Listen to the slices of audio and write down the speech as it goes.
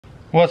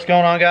What's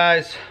going on,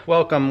 guys?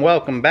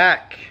 Welcome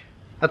back.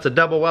 That's a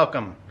double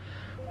welcome.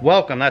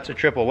 Welcome, that's a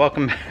triple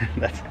welcome.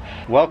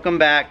 Welcome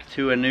back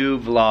to a new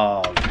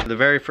vlog. For the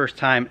very first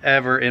time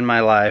ever in my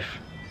life,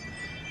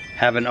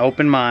 have an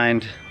open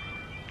mind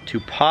to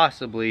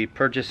possibly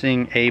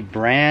purchasing a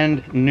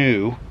brand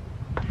new,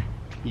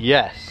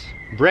 yes,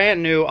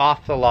 brand new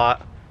off the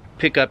lot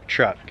pickup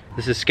truck.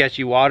 This is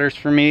sketchy waters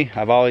for me.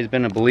 I've always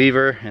been a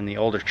believer in the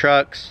older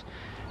trucks.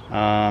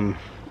 Not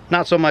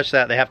so much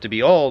that they have to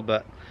be old,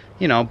 but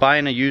you know,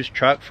 buying a used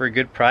truck for a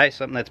good price,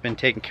 something that's been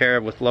taken care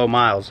of with low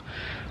miles.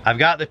 I've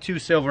got the two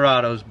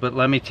Silverados, but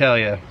let me tell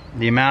you,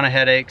 the amount of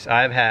headaches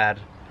I've had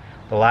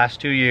the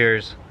last 2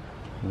 years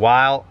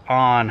while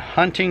on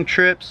hunting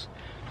trips,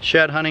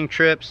 shed hunting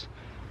trips,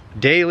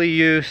 daily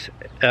use,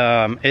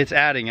 it's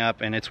adding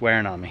up and it's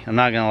wearing on me. I'm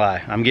not gonna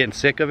lie, I'm getting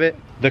sick of it.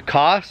 The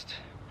cost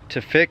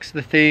to fix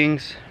the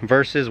things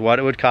versus what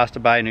it would cost to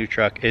buy a new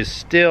truck is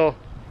still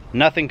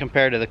nothing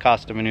compared to the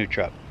cost of a new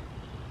truck.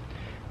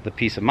 The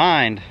peace of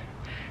mind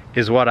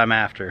is what I'm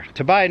after.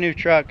 To buy a new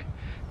truck,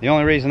 the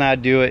only reason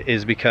I'd do it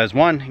is because,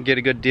 one, get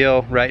a good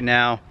deal right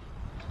now.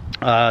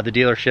 The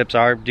dealerships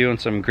are doing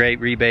some great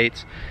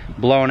rebates,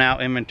 blowing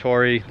out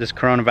inventory. This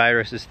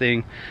coronavirus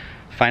thing,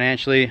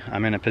 financially,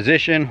 I'm in a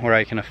position where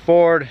I can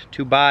afford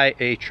to buy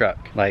a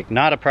truck. Like,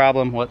 not a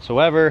problem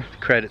whatsoever.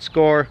 Credit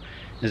score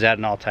is at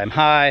an all-time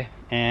high,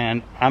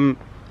 and I'm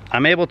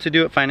able to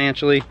do it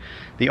financially.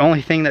 The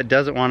only thing that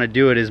doesn't want to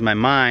do it is my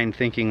mind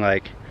thinking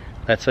like,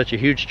 that's such a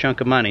huge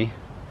chunk of money,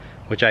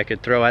 which I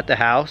could throw at the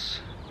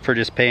house for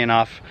just paying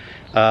off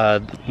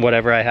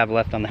whatever I have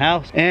left on the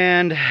house.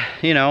 And,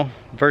 you know,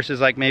 versus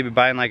like maybe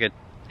buying like a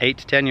 8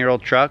 to 10 year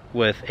old truck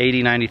with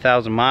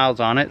 80,000-90,000 miles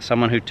on it,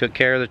 someone who took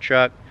care of the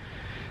truck,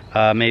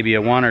 maybe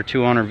a 1 or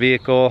 2 owner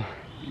vehicle.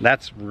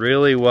 That's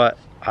really what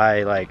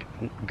I like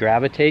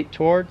gravitate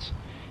towards.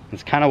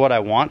 It's kind of what I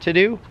want to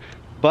do.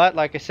 But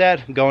like I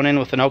said, going in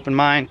with an open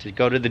mind to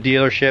go to the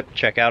dealership,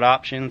 check out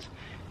options,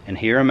 and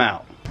hear them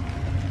out.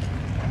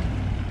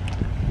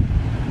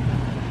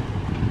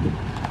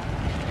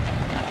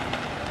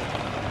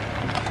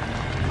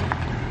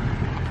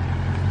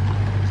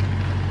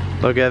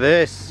 Look at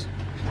this.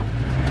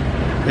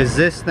 Is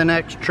this the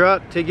next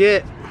truck to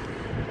get?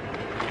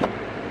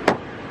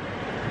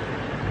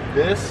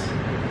 This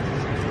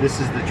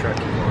is the truck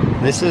you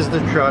want. This is the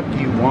truck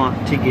you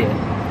want to get.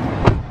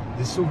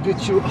 This will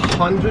get you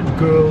 100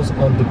 girls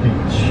on the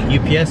beach.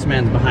 UPS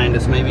man's behind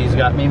us. Maybe he's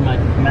got me my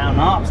Mountain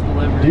Ops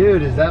delivered.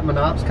 Dude, is that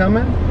Monops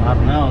coming? I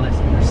don't know.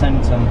 They're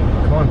sending some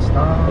Come on,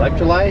 stop.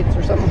 electrolytes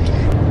or something.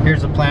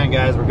 Here's the plan,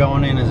 guys. We're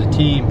going in as a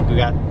team. We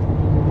got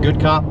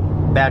good cop,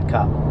 bad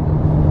cop.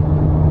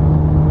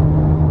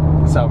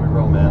 That's how we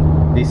roll,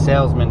 man. These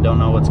salesmen don't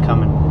know what's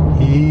coming.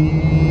 He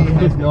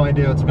has no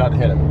idea what's about to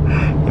hit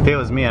him. If it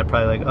was me, I'd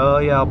probably like, oh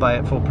yeah, I'll buy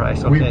it full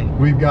price. Okay.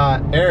 We've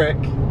got Eric,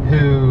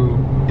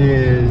 who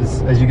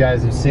is, as you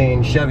guys have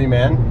seen, Chevy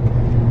man,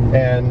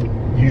 and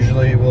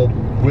usually will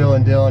wheel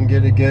and deal and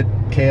get a good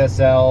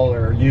KSL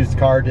or used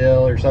car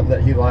deal or something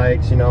that he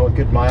likes, you know, with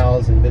good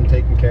miles and been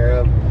taken care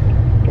of.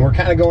 And we're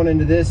kind of going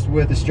into this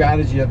with the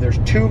strategy of there's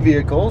two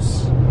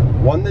vehicles,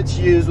 one that's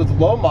used with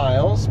low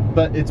miles,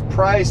 but it's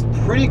priced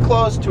pretty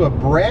close to a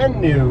brand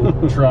new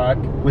truck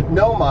with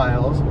no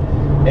miles,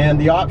 and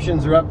the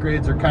options or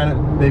upgrades are kind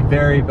of, they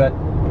vary, but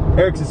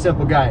Eric's a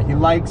simple guy. He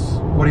likes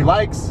what he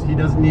likes. He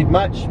doesn't need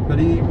much, but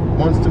he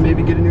wants to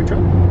maybe get a new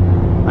truck.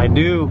 I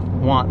do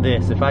want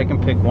this. If I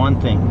can pick one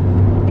thing,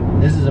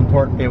 this is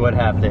important. it would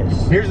have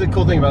this. Here's the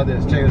cool thing about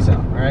this. Check this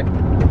out, all right?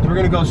 So we're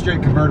gonna go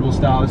straight convertible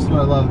style. This is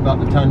what I love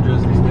about the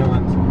Tundras, these new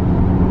ones,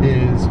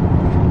 is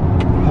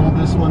hold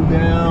this one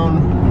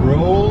down,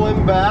 roll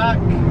him back,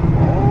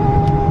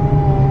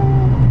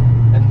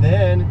 and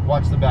then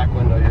watch the back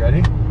window. You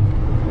ready?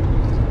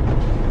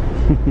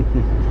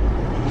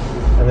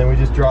 And then we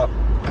just drop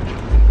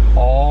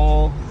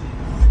all.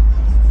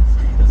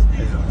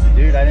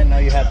 Dude, I didn't know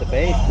you had the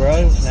base,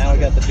 bro. Now we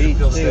got the beach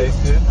Feel too. the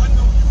space, dude.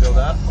 Feel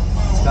that?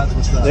 That's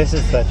what's up. This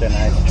is such a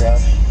nice truck.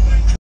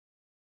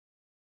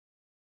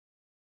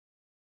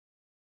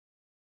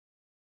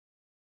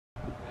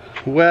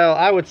 Well,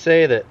 I would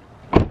say that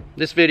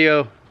this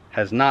video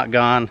has not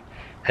gone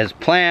as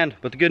planned,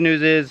 but the good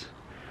news is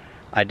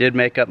I did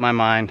make up my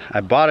mind.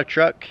 I bought a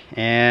truck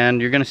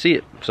and you're gonna see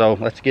it. So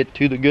let's get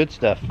to the good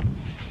stuff.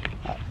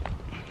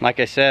 Like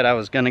I said, I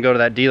was gonna go to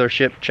that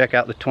dealership, check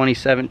out the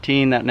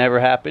 2017, that never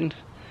happened.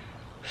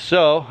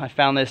 So I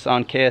found this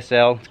on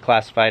KSL, it's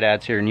classified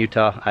ads here in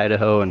Utah,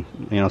 Idaho, and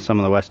you know, some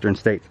of the western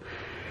states.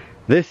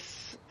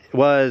 This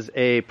was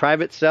a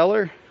private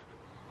seller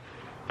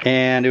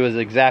and it was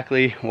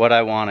exactly what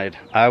I wanted.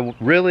 I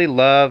really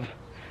love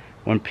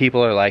when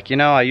people are like, you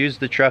know, I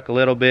used the truck a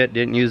little bit,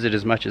 didn't use it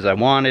as much as I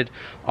wanted,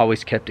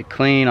 always kept it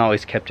clean,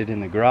 always kept it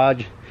in the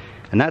garage.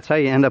 And that's how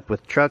you end up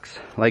with trucks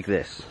like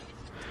this,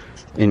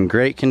 in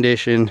great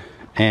condition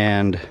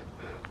and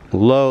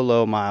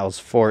low miles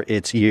for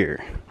its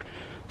year.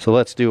 So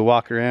let's do a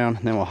walk around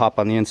and then we'll hop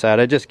on the inside.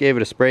 I just gave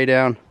it a spray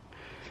down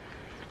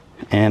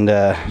and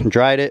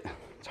dried it.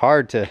 It's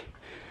hard to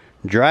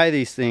dry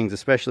these things,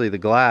 especially the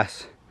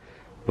glass,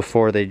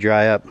 before they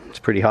dry up. It's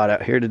pretty hot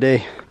out here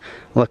today.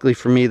 Luckily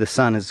for me, the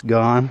sun is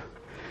gone.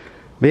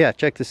 But yeah,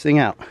 check this thing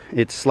out.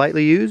 It's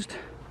slightly used.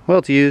 Well,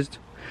 it's used,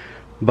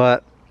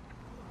 but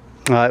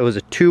it was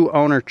a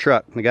 2-owner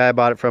truck. The guy I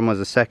bought it from was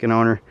a second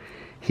owner.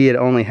 He had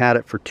only had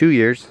it for 2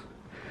 years,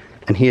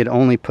 and he had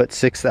only put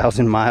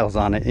 6,000 miles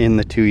on it in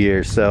the 2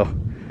 years. So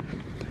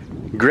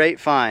great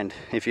find,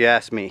 if you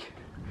ask me.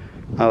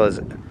 I was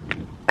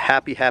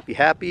happy, happy,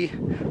 happy.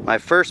 My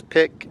first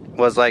pick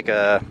was like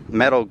a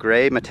metal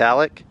gray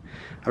metallic.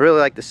 I really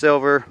like the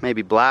silver,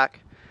 maybe black.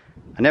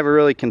 I never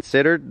really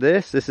considered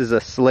this. This is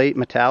a slate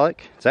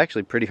metallic. It's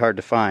actually pretty hard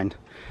to find.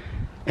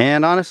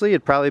 And honestly,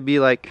 it'd probably be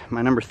like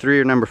my number 3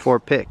 or number 4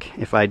 pick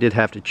if I did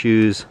have to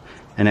choose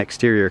an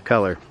exterior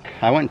color.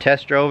 I went and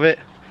test drove it,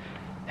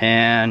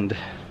 and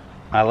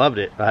I loved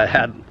it. I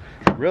had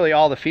really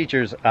all the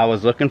features I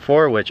was looking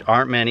for, which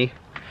aren't many.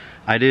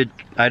 I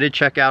did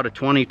check out a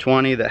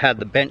 2020 that had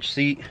the bench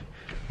seat.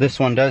 This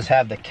one does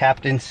have the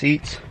captain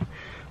seats.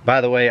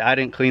 By the way, I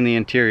didn't clean the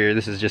interior.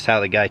 This is just how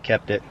the guy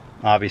kept it.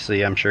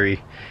 Obviously, I'm sure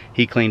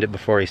he cleaned it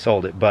before he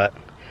sold it, but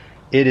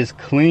it is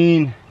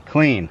clean.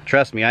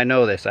 Trust me, I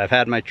know this. I've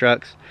had my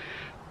trucks.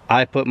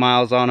 I put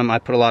miles on them. I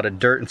put a lot of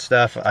dirt and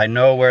stuff. I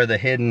know where the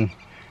hidden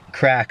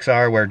cracks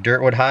are, where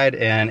dirt would hide,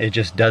 and it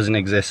just doesn't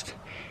exist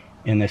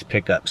in this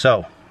pickup.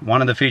 So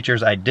one of the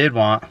features I did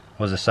want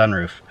was a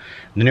sunroof.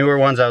 The newer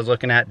ones I was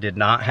looking at did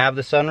not have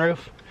the sunroof.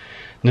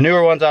 The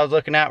newer ones I was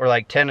looking at were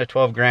like 10 to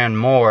 12 grand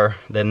more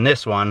than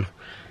this one.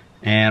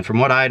 And from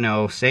what I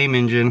know, same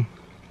engine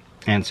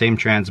and same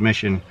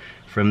transmission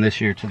from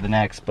this year to the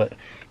next. But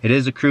it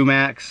is a Crew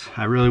Max.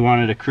 I really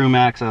wanted a Crew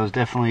Max. I was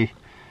definitely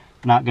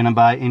not gonna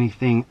buy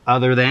anything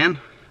other than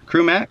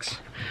Crew Max.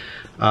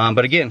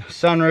 But again,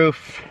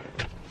 sunroof,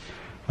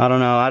 I don't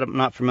know, I'm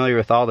not familiar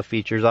with all the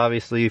features.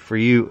 Obviously for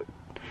you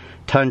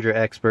Tundra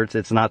experts,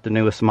 it's not the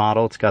newest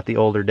model. It's got the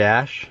older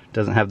dash, it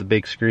doesn't have the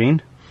big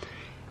screen.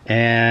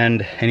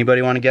 And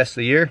anybody want to guess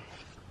the year?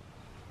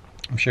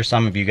 I'm sure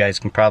some of you guys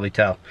can probably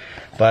tell.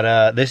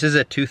 But this is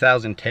a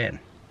 2010.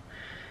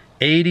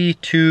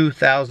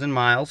 82,000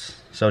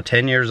 miles, so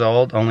 10 years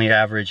old, only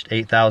averaged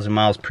 8,000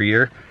 miles per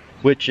year,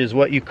 which is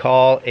what you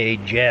call a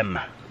gem.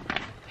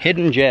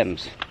 Hidden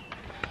gems.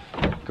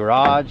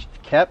 Garage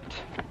kept,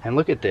 and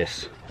look at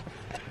this.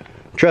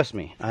 Trust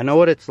me, I know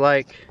what it's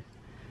like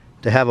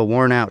to have a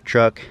worn out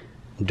truck,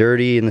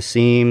 dirty in the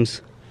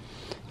seams.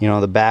 You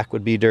know, the back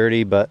would be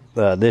dirty, but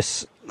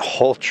this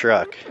whole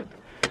truck,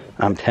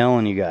 I'm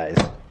telling you guys,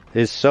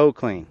 is so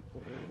clean.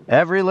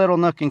 Every little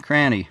nook and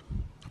cranny,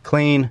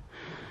 clean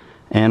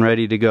and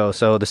ready to go.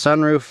 So the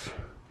sunroof,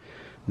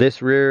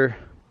 this rear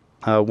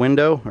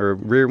window, or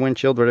rear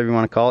windshield, whatever you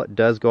want to call it,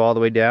 does go all the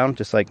way down,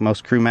 just like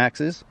most Crew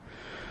Maxes.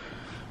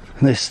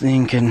 This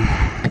thing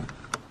can,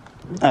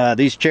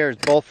 these chairs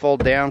both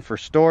fold down for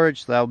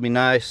storage, so that would be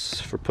nice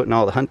for putting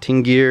all the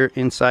hunting gear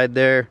inside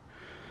there.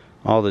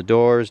 All the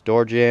doors,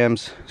 door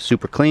jambs,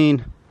 super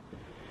clean.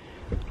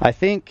 I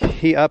think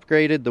he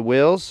upgraded the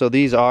wheels, so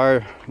these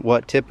are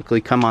what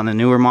typically come on the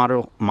newer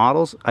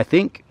models. I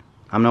think,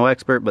 I'm no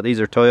expert, but these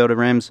are Toyota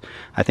rims.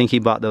 I think he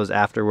bought those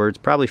afterwards,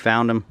 probably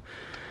found them.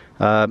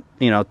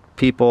 You know,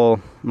 a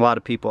lot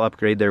of people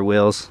upgrade their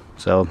wheels.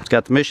 So it's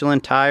got the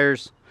Michelin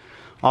tires,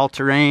 all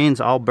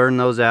terrains. I'll burn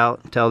those out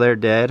until they're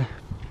dead.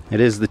 It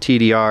is the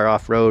TDR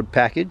off-road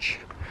package.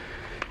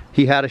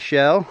 He had a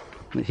shell.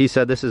 He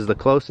said this is the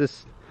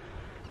closest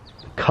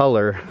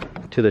color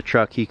to the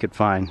truck he could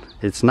find.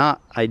 It's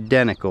not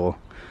identical,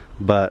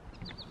 but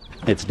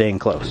it's dang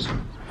close.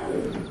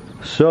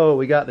 So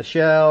we got the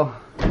shell,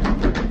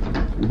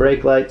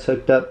 brake lights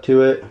hooked up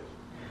to it.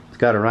 It's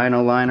got a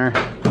Rhino liner.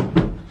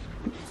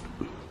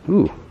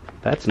 Ooh,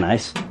 that's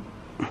nice.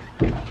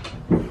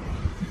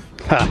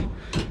 Ha,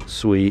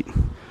 sweet.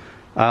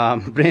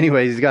 But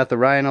anyways, he's got the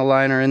Rhino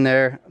liner in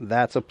there.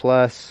 That's a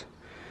plus.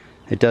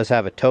 It does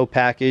have a tow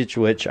package,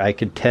 which I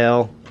could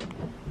tell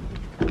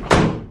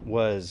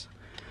was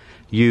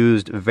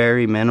used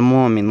very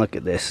minimal. I mean, look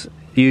at this.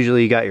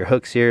 Usually you got your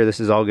hooks here.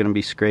 This is all going to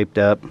be scraped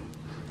up.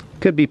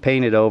 Could be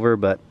painted over,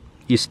 but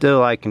you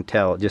still, I can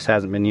tell, it just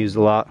hasn't been used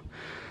a lot.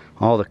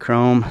 All the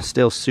chrome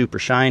still super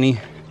shiny.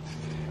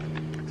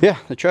 Yeah,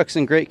 the truck's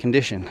in great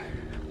condition.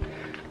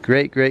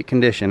 Great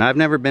condition. I've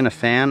never been a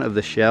fan of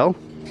the shell.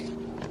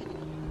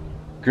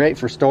 Great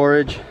for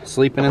storage,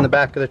 sleeping in the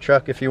back of the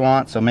truck if you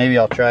want, so maybe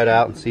I'll try it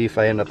out and see if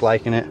I end up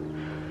liking it.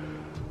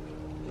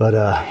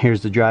 But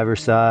here's the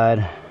driver's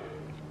side.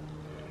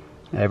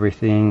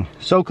 Everything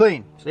so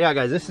clean. So yeah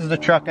guys, this is the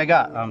truck I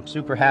got. I'm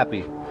super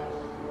happy.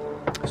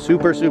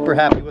 Super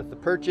happy with the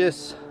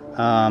purchase.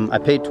 I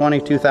paid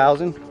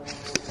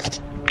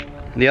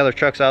 $22,000. The other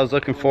trucks I was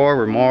looking for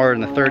were more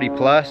in the 30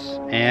 plus,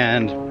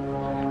 and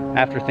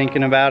after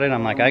thinking about it,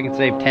 I'm like, I can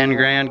save 10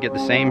 grand, get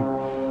the same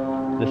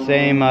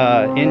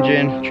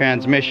engine,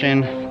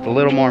 transmission, with a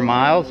little more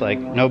miles, like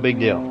no big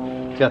deal.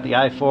 It's got the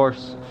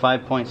iForce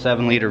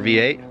 5.7 liter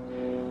V8.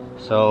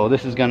 So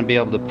this is going to be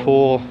able to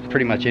pull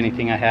pretty much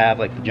anything I have,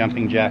 like the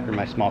jumping jack or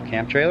my small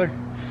camp trailer.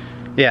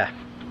 Yeah,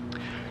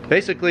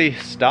 basically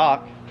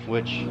stock,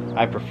 which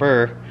I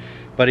prefer,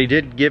 but he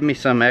did give me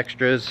some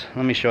extras.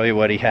 Let me show you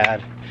what he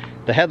had.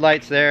 The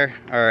headlights there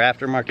are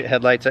aftermarket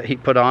headlights that he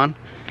put on,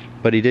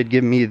 but he did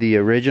give me the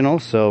original,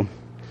 so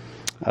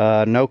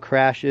no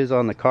crashes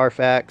on the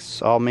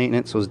Carfax. All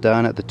maintenance was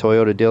done at the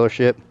Toyota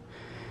dealership.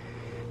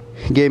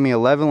 He gave me a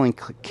leveling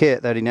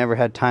kit that he never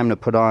had time to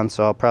put on,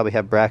 so I'll probably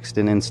have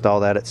Braxton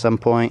install that at some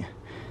point.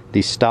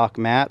 These stock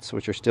mats,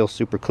 which are still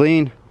super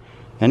clean,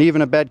 and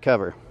even a bed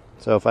cover.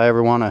 So if I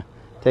ever want to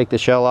take the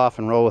shell off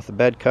and roll with the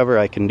bed cover,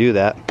 I can do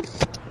that.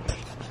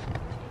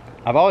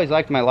 I've always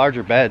liked my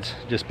larger beds,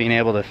 just being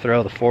able to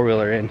throw the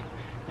four-wheeler in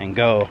and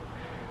go.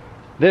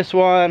 This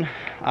one,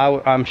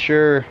 I'm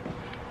sure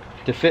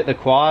to fit the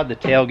quad, the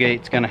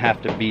tailgate's gonna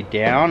have to be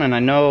down, and I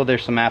know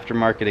there's some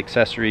aftermarket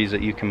accessories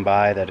that you can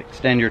buy that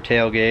extend your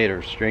tailgate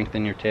or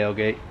strengthen your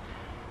tailgate.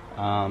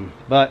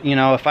 But you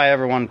know, if I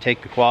ever want to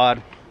take the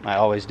quad, I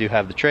always do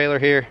have the trailer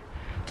here,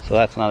 so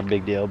that's not a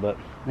big deal. But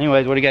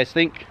anyways, what do you guys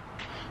think?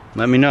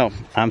 Let me know.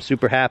 I'm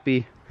super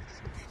happy.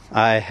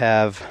 I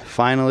have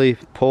finally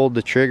pulled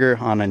the trigger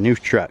on a new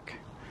truck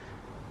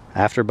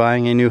after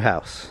buying a new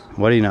house.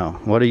 What do you know?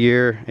 What a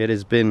year it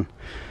has been,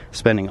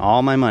 spending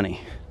all my money.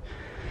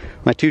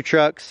 My two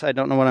trucks, I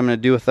don't know what I'm going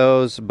to do with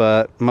those,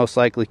 but most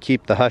likely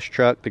keep the Hush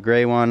truck, the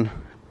gray one,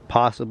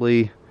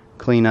 possibly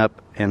clean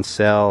up and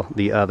sell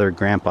the other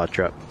grandpa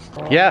truck.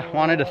 Yeah,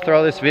 wanted to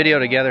throw this video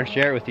together and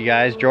share it with you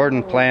guys.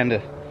 Jordan planned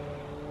to,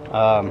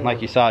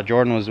 like you saw,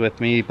 Jordan was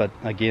with me, but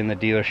again, the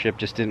dealership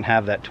just didn't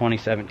have that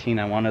 2017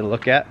 I wanted to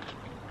look at.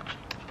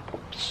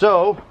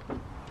 So,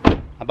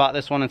 I bought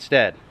this one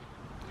instead.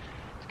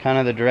 It's kind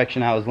of the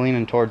direction I was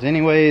leaning towards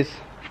anyways.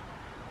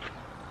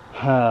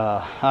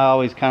 I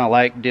always kind of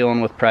like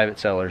dealing with private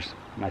sellers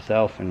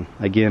myself, and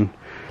again,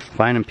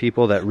 finding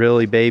people that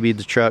really babied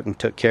the truck and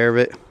took care of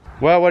it.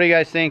 Well, what do you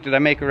guys think? Did I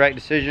make a right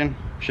decision?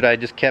 Should I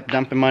just kept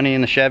dumping money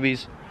in the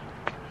Chevys?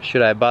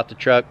 Should I have bought the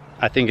truck?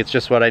 I think it's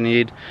just what I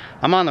need.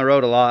 I'm on the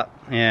road a lot,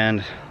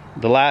 and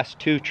the last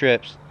two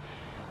trips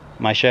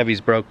my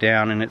Chevys broke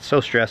down, and it's so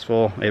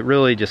stressful. It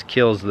really just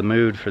kills the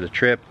mood for the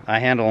trip. I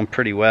handle them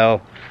pretty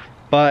well,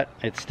 but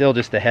it's still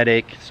just a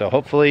headache. So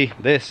hopefully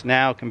this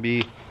now can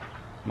be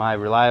my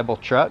reliable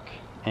truck,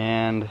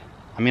 and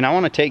I mean, I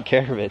want to take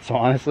care of it. So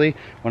honestly,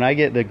 when I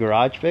get the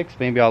garage fixed,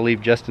 maybe I'll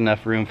leave just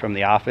enough room from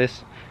the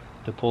office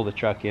to pull the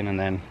truck in and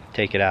then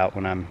take it out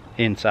when I'm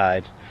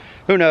inside.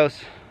 Who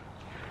knows?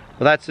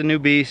 Well, that's the new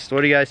beast.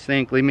 What do you guys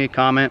think? Leave me a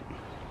comment.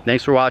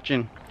 Thanks for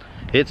watching.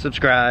 Hit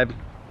subscribe.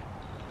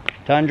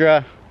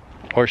 Tundra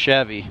or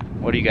Chevy,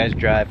 what do you guys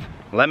drive?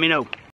 Let me know.